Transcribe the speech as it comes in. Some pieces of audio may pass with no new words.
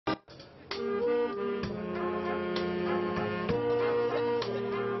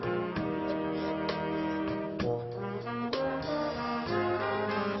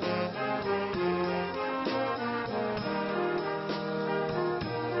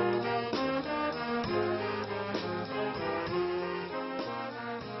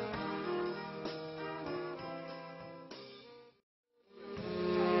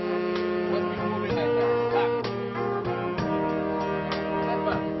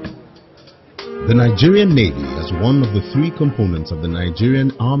The Nigerian Navy, as one of the three components of the Nigerian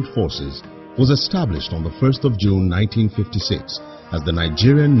Armed Forces, was established on the 1st of June 1956 as the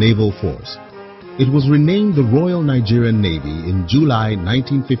Nigerian Naval Force. It was renamed the Royal Nigerian Navy in July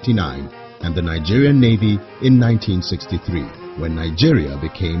 1959 and the Nigerian Navy in 1963, when Nigeria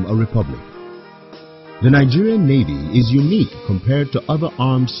became a republic. The Nigerian Navy is unique compared to other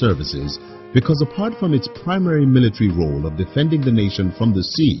armed services because apart from its primary military role of defending the nation from the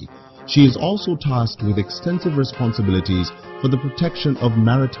sea, she is also tasked with extensive responsibilities for the protection of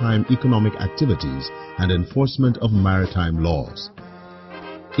maritime economic activities and enforcement of maritime laws.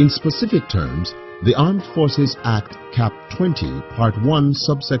 In specific terms, the Armed Forces Act Cap 20, Part 1,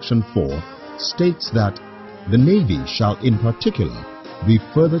 Subsection 4 states that the Navy shall in particular be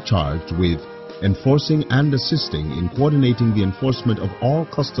further charged with enforcing and assisting in coordinating the enforcement of all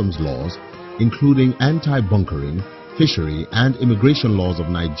customs laws, including anti-bunkering, fishery and immigration laws of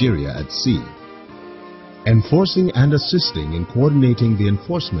Nigeria at sea. Enforcing and assisting in coordinating the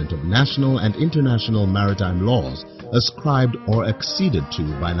enforcement of national and international maritime laws ascribed or acceded to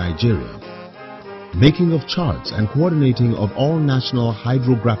by Nigeria. Making of charts and coordinating of all national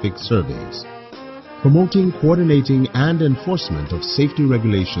hydrographic surveys. Promoting, coordinating and enforcement of safety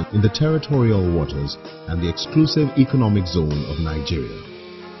regulation in the territorial waters and the exclusive economic zone of Nigeria.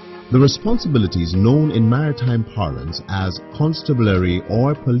 The responsibilities known in maritime parlance as constabulary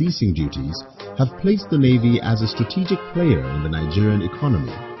or policing duties have placed the Navy as a strategic player in the Nigerian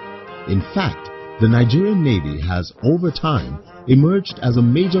economy. In fact, the Nigerian Navy has, over time, emerged as a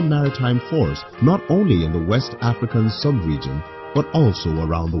major maritime force not only in the West African sub-region but also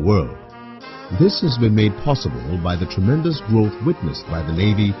around the world. This has been made possible by the tremendous growth witnessed by the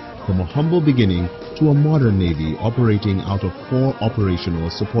Navy from a humble beginning to a modern Navy operating out of 4 operational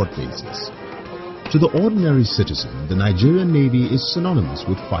support bases. To the ordinary citizen, the Nigerian Navy is synonymous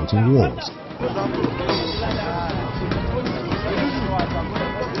with fighting wars.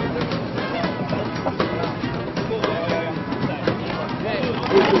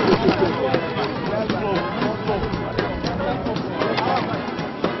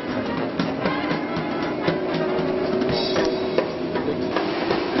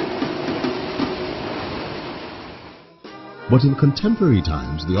 But in contemporary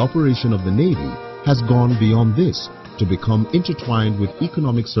times, the operation of the Navy has gone beyond this to become intertwined with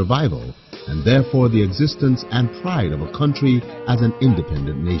economic survival and therefore the existence and pride of a country as an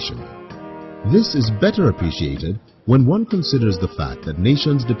independent nation. This is better appreciated when one considers the fact that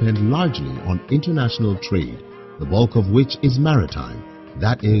nations depend largely on international trade, the bulk of which is maritime,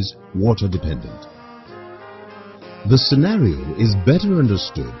 that is, water dependent. The scenario is better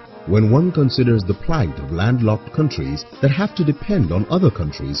understood when one considers the plight of landlocked countries that have to depend on other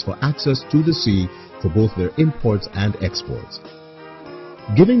countries for access to the sea for both their imports and exports.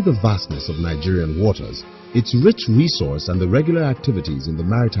 Given the vastness of Nigerian waters, its rich resource and the regular activities in the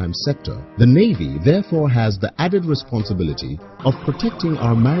maritime sector, the Navy therefore has the added responsibility of protecting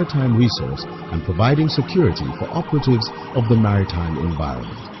our maritime resource and providing security for operatives of the maritime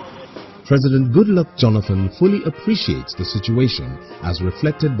environment. President Goodluck Jonathan fully appreciates the situation as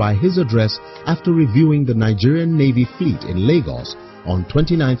reflected by his address after reviewing the Nigerian Navy fleet in Lagos on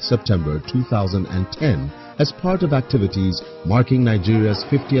 29 September 2010 as part of activities marking Nigeria's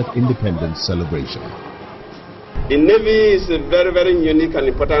 50th independence celebration. The Navy is a very, very unique and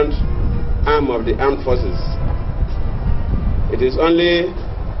important arm of the armed forces. It is only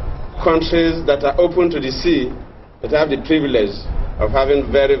countries that are open to the sea that have the privilege of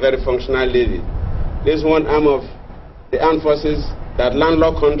having very, very functional Navy. This is one arm of the armed forces that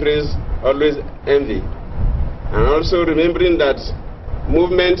landlocked countries always envy. And also remembering that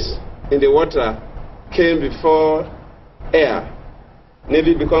movement in the water came before air.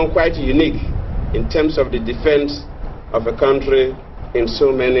 Navy become quite unique in terms of the defense of a country in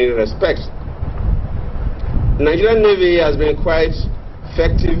so many respects. The Nigerian Navy has been quite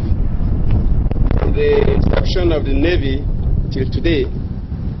effective in the inception of the Navy till today.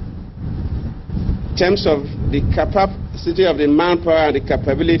 In terms of the capacity of the manpower and the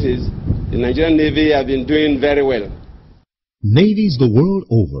capabilities, the Nigerian Navy have been doing very well. Navies the world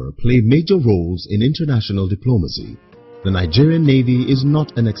over play major roles in international diplomacy. The Nigerian Navy is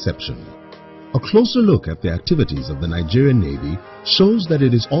not an exception. A closer look at the activities of the Nigerian Navy shows that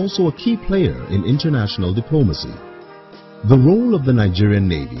it is also a key player in international diplomacy. The role of the Nigerian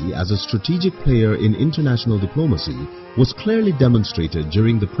Navy as a strategic player in international diplomacy was clearly demonstrated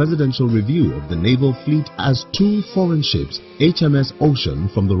during the presidential review of the naval fleet as 2 foreign ships, HMS Ocean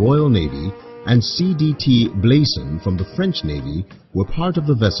from the Royal Navy and CDT Blason from the French Navy, were part of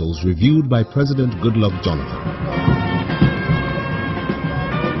the vessels reviewed by President Goodluck Jonathan.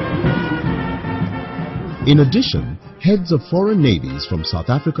 In addition, heads of foreign navies from South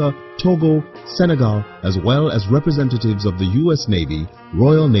Africa, Togo, Senegal, as well as representatives of the US Navy,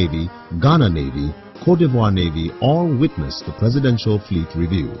 Royal Navy, Ghana Navy, Cote d'Ivoire Navy all witnessed the Presidential Fleet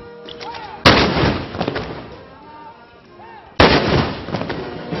Review.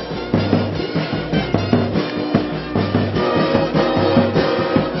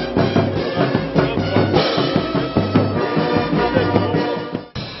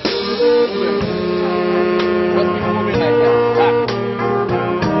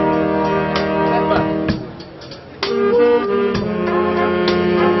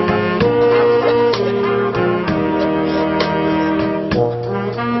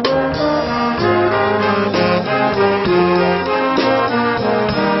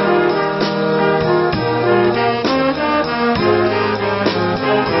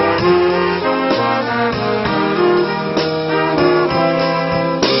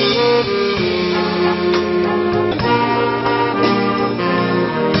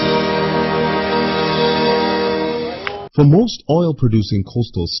 For most oil-producing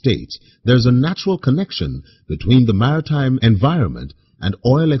coastal states, there's a natural connection between the maritime environment and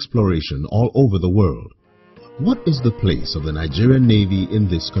oil exploration all over the world. What is the place of the Nigerian Navy in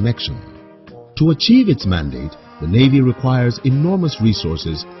this connection? To achieve its mandate, the Navy requires enormous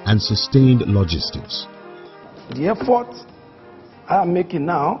resources and sustained logistics. The effort I'm making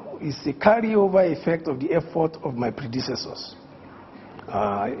now is a carryover effect of the effort of my predecessors.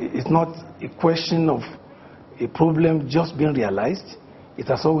 It's not a question of a problem just being realized. It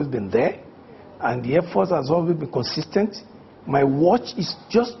has always been there, and the effort has always been consistent. My watch is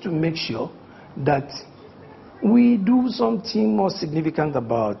just to make sure that we do something more significant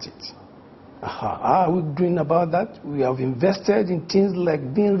about it. How are we doing about that? We have invested in things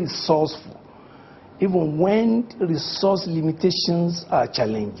like being resourceful, even when resource limitations are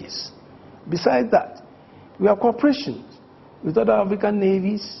challenges. Besides that, we have cooperation with other African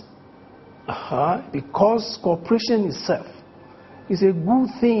navies, because cooperation itself is a good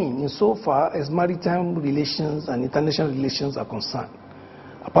thing insofar as maritime relations and international relations are concerned.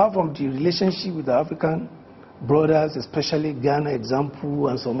 Apart from the relationship with the African brothers, especially Ghana example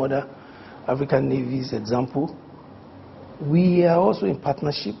and some other African navies example, we are also in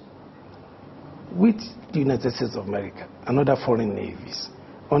partnership with the United States of America and other foreign navies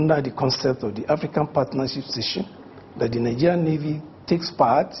under the concept of the African Partnership Session that the Nigerian Navy takes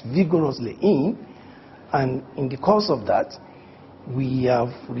part vigorously in, and in the course of that, we have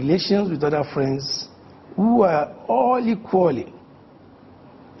relations with other friends who are all equally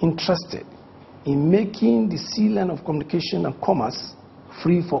interested in making the sea line of communication and commerce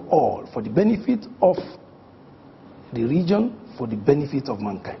free for all, for the benefit of the region, for the benefit of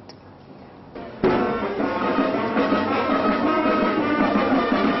mankind.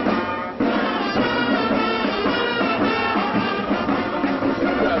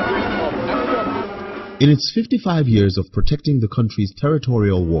 In its 55 years of protecting the country's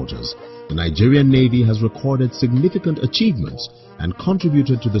territorial waters, the Nigerian Navy has recorded significant achievements and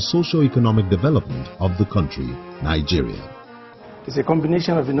contributed to the socio-economic development of the country, Nigeria. It's a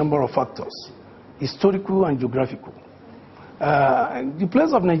combination of a number of factors, historical and geographical. The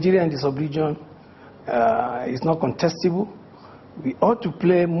place of Nigeria in the sub-region is not contestable. We ought to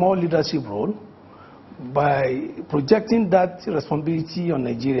play more leadership role by projecting that responsibility on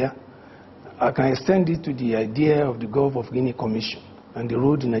Nigeria. I can extend it to the idea of the Gulf of Guinea Commission and the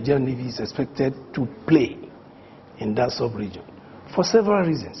role the Nigerian Navy is expected to play in that sub-region for several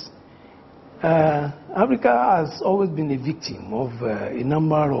reasons. Africa has always been a victim of a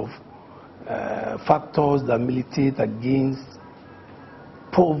number of factors that militate against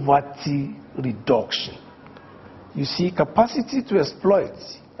poverty reduction. You see, capacity to exploit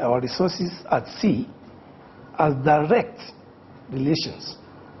our resources at sea has direct relations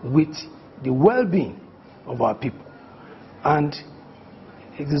with the well-being of our people. And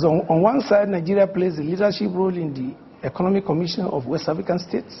it is on one side, Nigeria plays a leadership role in the Economic Commission of West African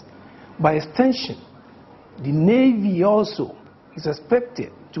states. By extension, the Navy also is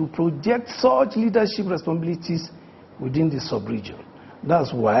expected to project such leadership responsibilities within the sub-region.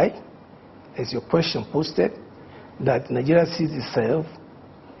 That's why, as your question posted, that Nigeria sees itself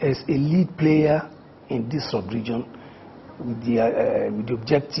as a lead player in this sub-region with the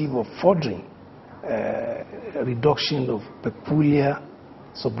objective of furthering a reduction of peculiar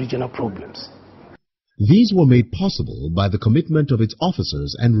sub-regional problems. These were made possible by the commitment of its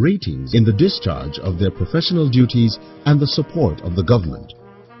officers and ratings in the discharge of their professional duties and the support of the government.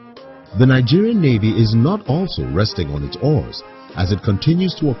 The Nigerian Navy is not also resting on its oars as it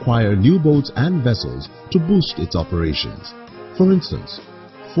continues to acquire new boats and vessels to boost its operations. For instance,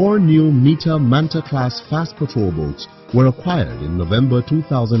 4 new Meta Manta-class fast patrol boats were acquired in November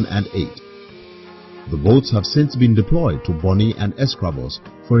 2008. The boats have since been deployed to Bonny and Escravos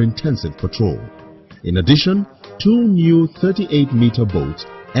for intensive patrol. In addition, 2 new 38-meter boats,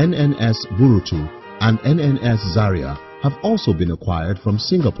 NNS Burutu and NNS Zaria, have also been acquired from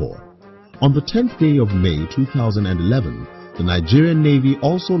Singapore. On the 10th day of May 2011, the Nigerian Navy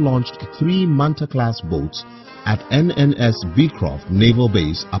also launched 3 Manta-class boats at NNS Beecroft Naval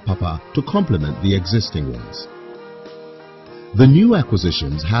Base, Apapa, to complement the existing ones. The new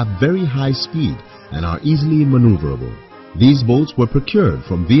acquisitions have very high speed and are easily maneuverable. These boats were procured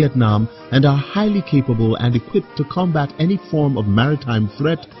from Vietnam and are highly capable and equipped to combat any form of maritime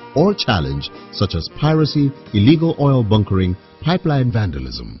threat or challenge such as piracy, illegal oil bunkering, pipeline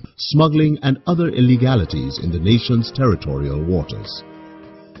vandalism, smuggling and other illegalities in the nation's territorial waters.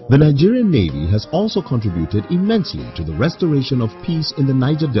 The Nigerian Navy has also contributed immensely to the restoration of peace in the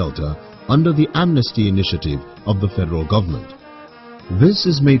Niger Delta under the Amnesty Initiative of the federal government. This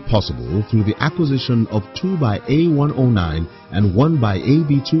is made possible through the acquisition of 2 by A109 and 1 by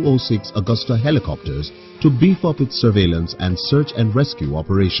AB206 Augusta helicopters to beef up its surveillance and search and rescue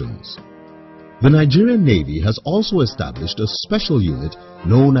operations. The Nigerian Navy has also established a special unit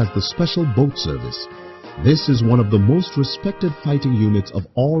known as the Special Boat Service. This is one of the most respected fighting units of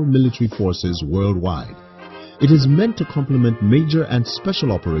all military forces worldwide. It is meant to complement major and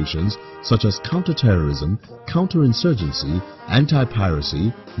special operations such as counterterrorism, counterinsurgency,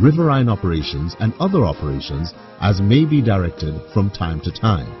 anti-piracy, riverine operations and other operations as may be directed from time to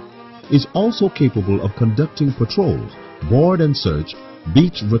time. It is also capable of conducting patrols, board and search,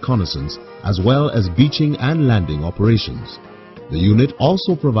 beach reconnaissance as well as beaching and landing operations. The unit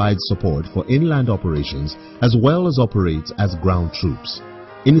also provides support for inland operations as well as operates as ground troops.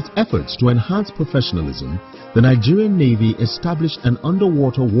 In its efforts to enhance professionalism, the Nigerian Navy established an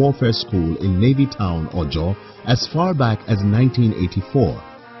underwater warfare school in Navy Town, Ojo, as far back as 1984.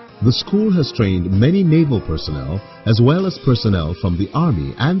 The school has trained many naval personnel as well as personnel from the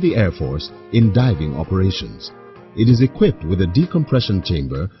Army and the Air Force in diving operations. It is equipped with a decompression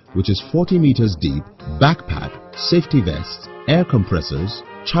chamber which is 40 meters deep, backpack, safety vests, air compressors,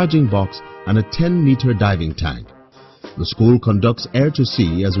 charging box and a 10-meter diving tank. The school conducts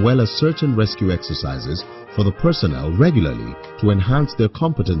air-to-sea as well as search and rescue exercises for the personnel regularly to enhance their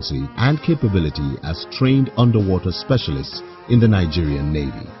competency and capability as trained underwater specialists in the Nigerian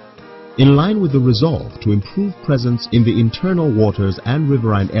Navy. In line with the resolve to improve presence in the internal waters and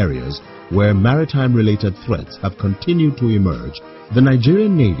riverine areas where maritime-related threats have continued to emerge, the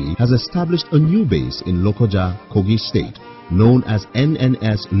Nigerian Navy has established a new base in Lokoja, Kogi State, known as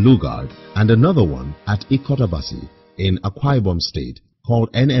NNS Lugard, and another one at Ikotabasi in Akwa Ibom State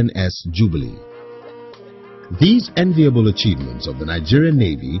called NNS Jubilee. These enviable achievements of the Nigerian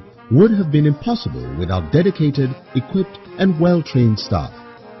Navy would have been impossible without dedicated, equipped and well-trained staff.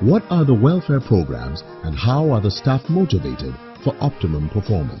 What are the welfare programs and how are the staff motivated for optimum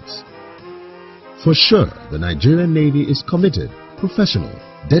performance? For sure, the Nigerian Navy is committed, professional,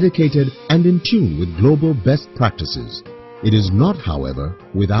 dedicated and in tune with global best practices. It is not, however,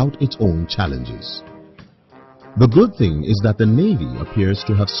 without its own challenges. The good thing is that the Navy appears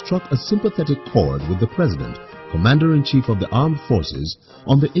to have struck a sympathetic chord with the President, Commander-in-Chief of the Armed Forces,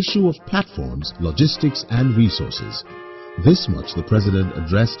 on the issue of platforms, logistics and resources. This much the President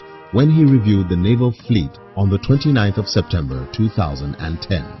addressed when he reviewed the naval fleet on the 29th of September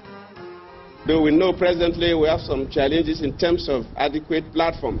 2010. Though we know presently we have some challenges in terms of adequate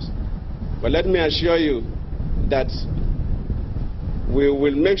platforms, but let me assure you that we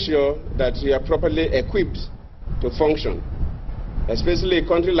will make sure that we are properly equipped to function, especially a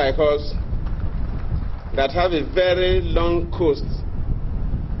country like us that have a very long coast,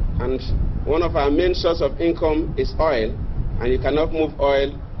 and one of our main source of income is oil, and you cannot move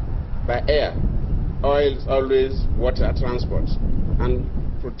oil by air. Oil is always water transport, and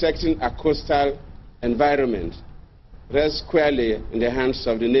protecting a coastal environment rests squarely in the hands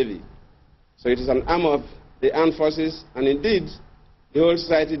of the Navy. So it is an arm of the armed forces, and indeed the whole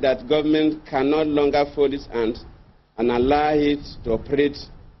society, that government can no longer fold its hands and allow it to operate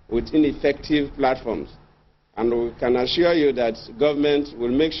with ineffective platforms. And we can assure you that government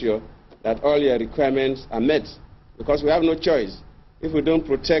will make sure that all your requirements are met, because we have no choice. If we don't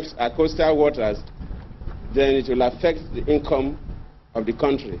protect our coastal waters, then it will affect the income of the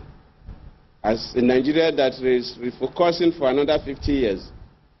country. As in Nigeria that is refocusing for another 50 years,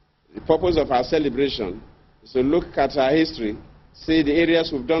 the purpose of our celebration is to look at our history, see the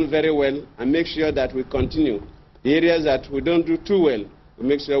areas we've done very well, and make sure that we continue. The areas that we don't do too well, we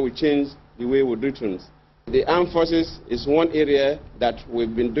make sure we change the way we do things. The armed forces is one area that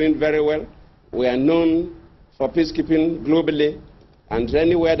we've been doing very well. We are known for peacekeeping globally, and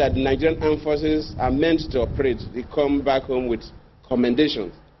anywhere that the Nigerian armed forces are meant to operate, they come back home with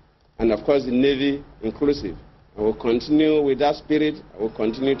commendations, and of course the Navy inclusive. I will continue with that spirit. I will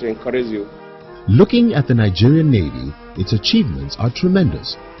continue to encourage you. Looking at the Nigerian Navy, its achievements are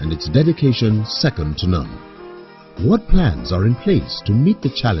tremendous and its dedication second to none. What plans are in place to meet the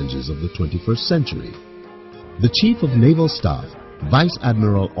challenges of the 21st century? The Chief of Naval Staff, Vice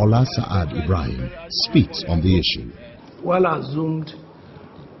Admiral Ola Saad Ibrahim, speaks on the issue. While I assumed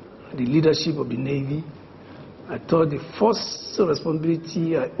the leadership of the Navy, I thought the first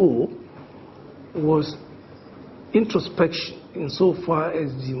responsibility I owe was introspection insofar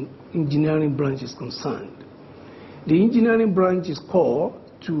as the engineering branch is concerned. The engineering branch is core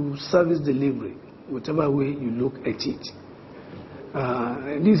to service delivery, whichever way you look at it.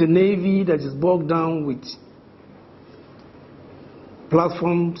 This is a Navy that is bogged down with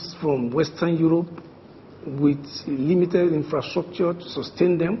platforms from Western Europe with limited infrastructure to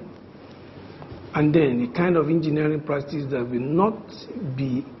sustain them, and then the kind of engineering practice that will not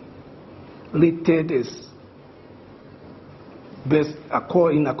be rated as best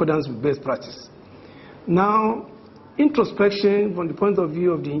in accordance with best practice. Now, introspection from the point of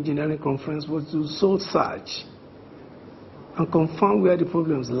view of the engineering conference was to soul search and confirm where the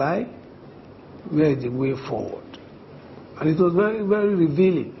problems lie, where is the way forward. And it was very, very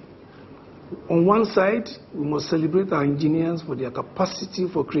revealing. On one side, we must celebrate our engineers for their capacity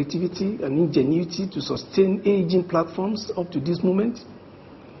for creativity and ingenuity to sustain aging platforms up to this moment.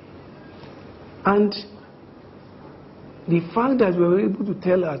 And the fact that we were able to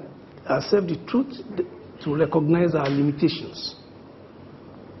tell ourselves the truth, to recognize our limitations,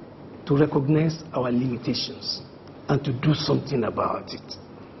 and to do something about it.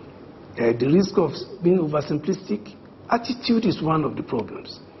 The risk of being oversimplistic, attitude is one of the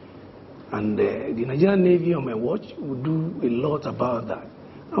problems. And the Nigerian Navy on my watch will do a lot about that.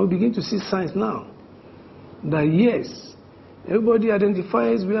 And we begin to see signs now that yes, everybody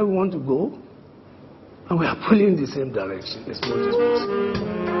identifies where we want to go, and we are pulling in the same direction as much as possible.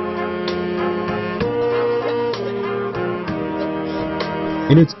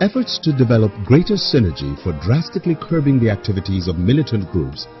 In its efforts to develop greater synergy for drastically curbing the activities of militant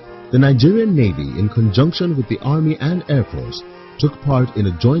groups, the Nigerian Navy, in conjunction with the Army and Air Force, took part in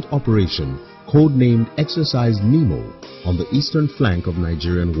a joint operation codenamed Exercise Nemo on the eastern flank of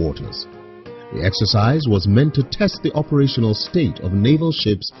Nigerian waters. The exercise was meant to test the operational state of naval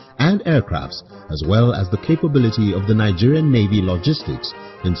ships and aircrafts, as well as the capability of the Nigerian Navy logistics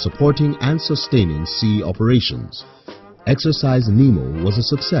in supporting and sustaining sea operations. Exercise Nemo was a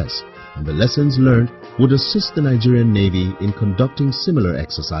success, and the lessons learned would assist the Nigerian Navy in conducting similar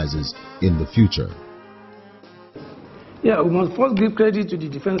exercises in the future. Yeah, we must first give credit to the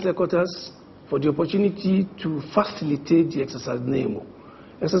defense headquarters for the opportunity to facilitate the Exercise Nemo.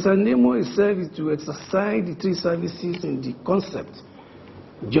 Exercise Nemo itself is to exercise the three services in the concept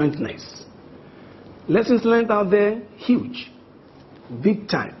jointness. Lessons learned out there, huge, big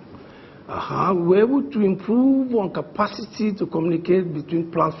time. We were able to improve on capacity to communicate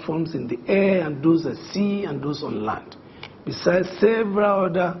between platforms in the air and those at sea and those on land, besides several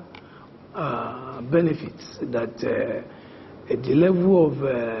other benefits that at the level of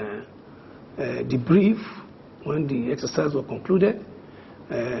debrief when the exercise was concluded,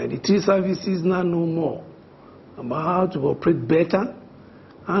 the three services now know more about how to operate better,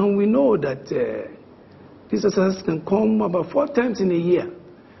 and we know that this exercise can come about 4 times in a year.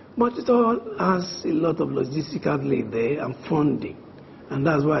 But it all has a lot of logistic outlay there and funding. And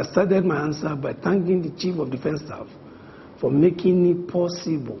that's why I started my answer by thanking the Chief of Defense Staff for making it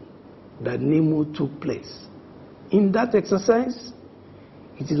possible that Nemo took place. In that exercise,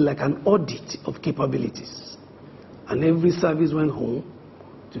 it is like an audit of capabilities. And every service went home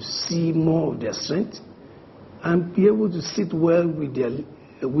to see more of their strength and be able to sit well with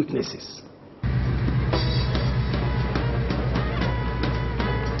their weaknesses.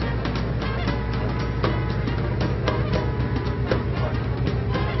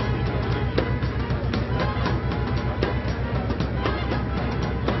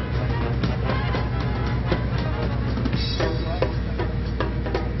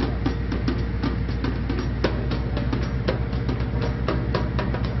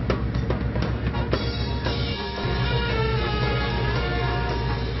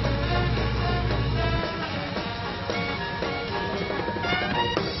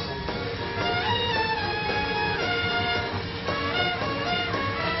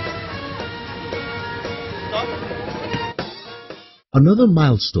 Another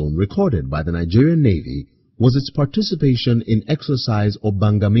milestone recorded by the Nigerian Navy was its participation in Exercise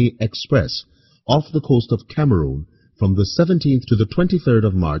Obangami Express off the coast of Cameroon from the 17th to the 23rd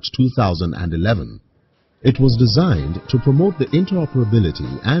of March 2011. It was designed to promote the interoperability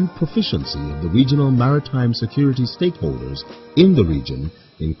and proficiency of the regional maritime security stakeholders in the region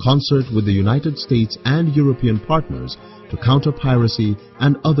in concert with the United States and European partners to counter piracy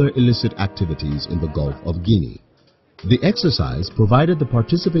and other illicit activities in the Gulf of Guinea. The exercise provided the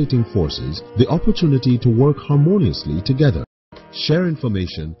participating forces the opportunity to work harmoniously together, share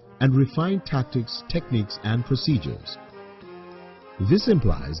information, and refine tactics, techniques, and procedures. This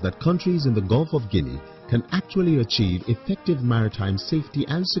implies that countries in the Gulf of Guinea can actually achieve effective maritime safety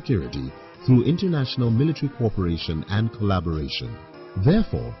and security through international military cooperation and collaboration.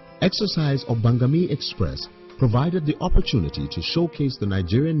 Therefore, Exercise Obangami Express provided the opportunity to showcase the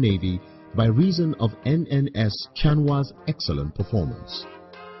Nigerian Navy by reason of NNS Chanwa's excellent performance.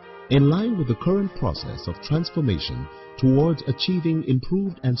 In line with the current process of transformation towards achieving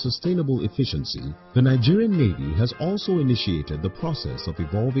improved and sustainable efficiency, the Nigerian Navy has also initiated the process of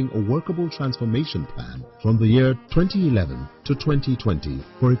evolving a workable transformation plan from the year 2011 to 2020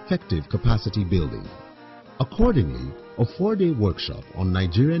 for effective capacity building. Accordingly, a 4-day workshop on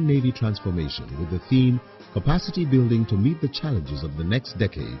Nigerian Navy transformation with the theme Capacity Building to Meet the Challenges of the Next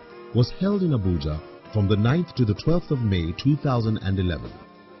Decade was held in Abuja from the 9th to the 12th of May 2011.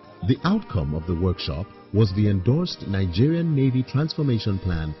 The outcome of the workshop was the endorsed Nigerian Navy Transformation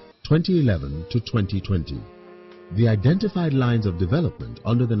Plan 2011 to 2020. The identified lines of development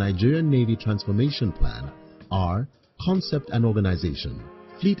under the Nigerian Navy Transformation Plan are concept and organization,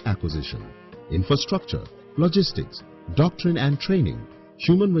 fleet acquisition, infrastructure, logistics, doctrine and training,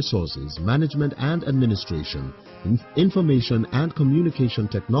 human resources, management and administration, information and communication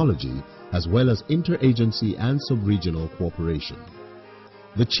technology, as well as interagency and sub-regional cooperation.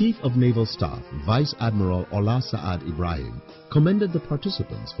 The Chief of Naval Staff, Vice Admiral Ola Saad Ibrahim, commended the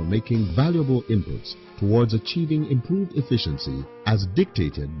participants for making valuable inputs towards achieving improved efficiency as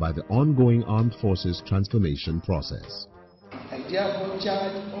dictated by the ongoing Armed Forces transformation process. I therefore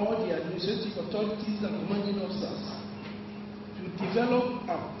charge all the administrative authorities and commanding officers to develop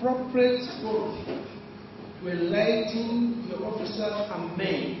appropriate growth to enlighten your officers and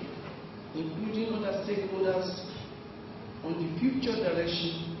men, including other stakeholders, on the future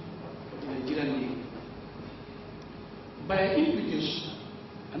direction of the Nigerian Navy. By implication,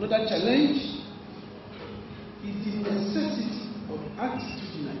 another challenge is the necessity of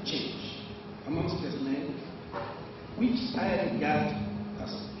attitudinal change amongst personnel, which I regard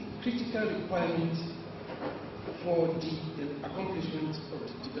as a critical requirement for the accomplishment of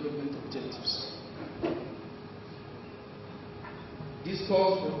the development objectives. This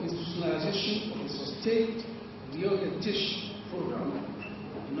calls for institutionalization of a sustained reorientation program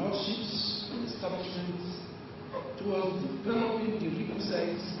in all ships and establishments towards developing the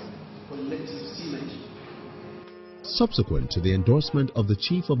requisite collective synergy. Subsequent to the endorsement of the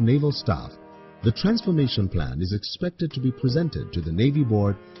Chief of Naval Staff, the transformation plan is expected to be presented to the Navy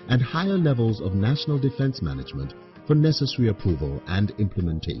Board and higher levels of national defense management for necessary approval and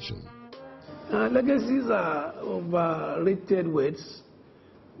implementation. Legacies are overrated words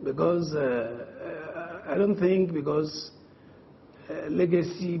because I don't think because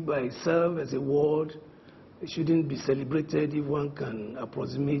legacy by itself as a word shouldn't be celebrated if one can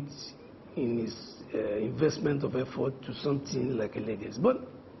approximate in his investment of effort to something like a legacy. But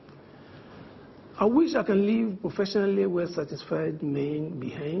I wish I can leave professionally well-satisfied men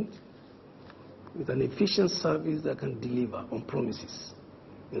behind with an efficient service that can deliver on promises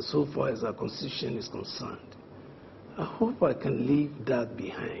insofar as our constitution is concerned. I hope I can leave that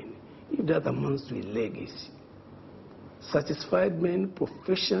behind, if that amounts to a legacy. Satisfied men,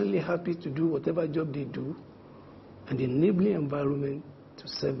 professionally happy to do whatever job they do, and enabling environment to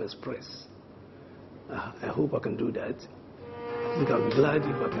self-express. I hope I can do that. I think I'll be glad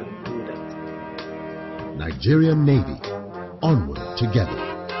if I can do that. Nigerian Navy, onward together.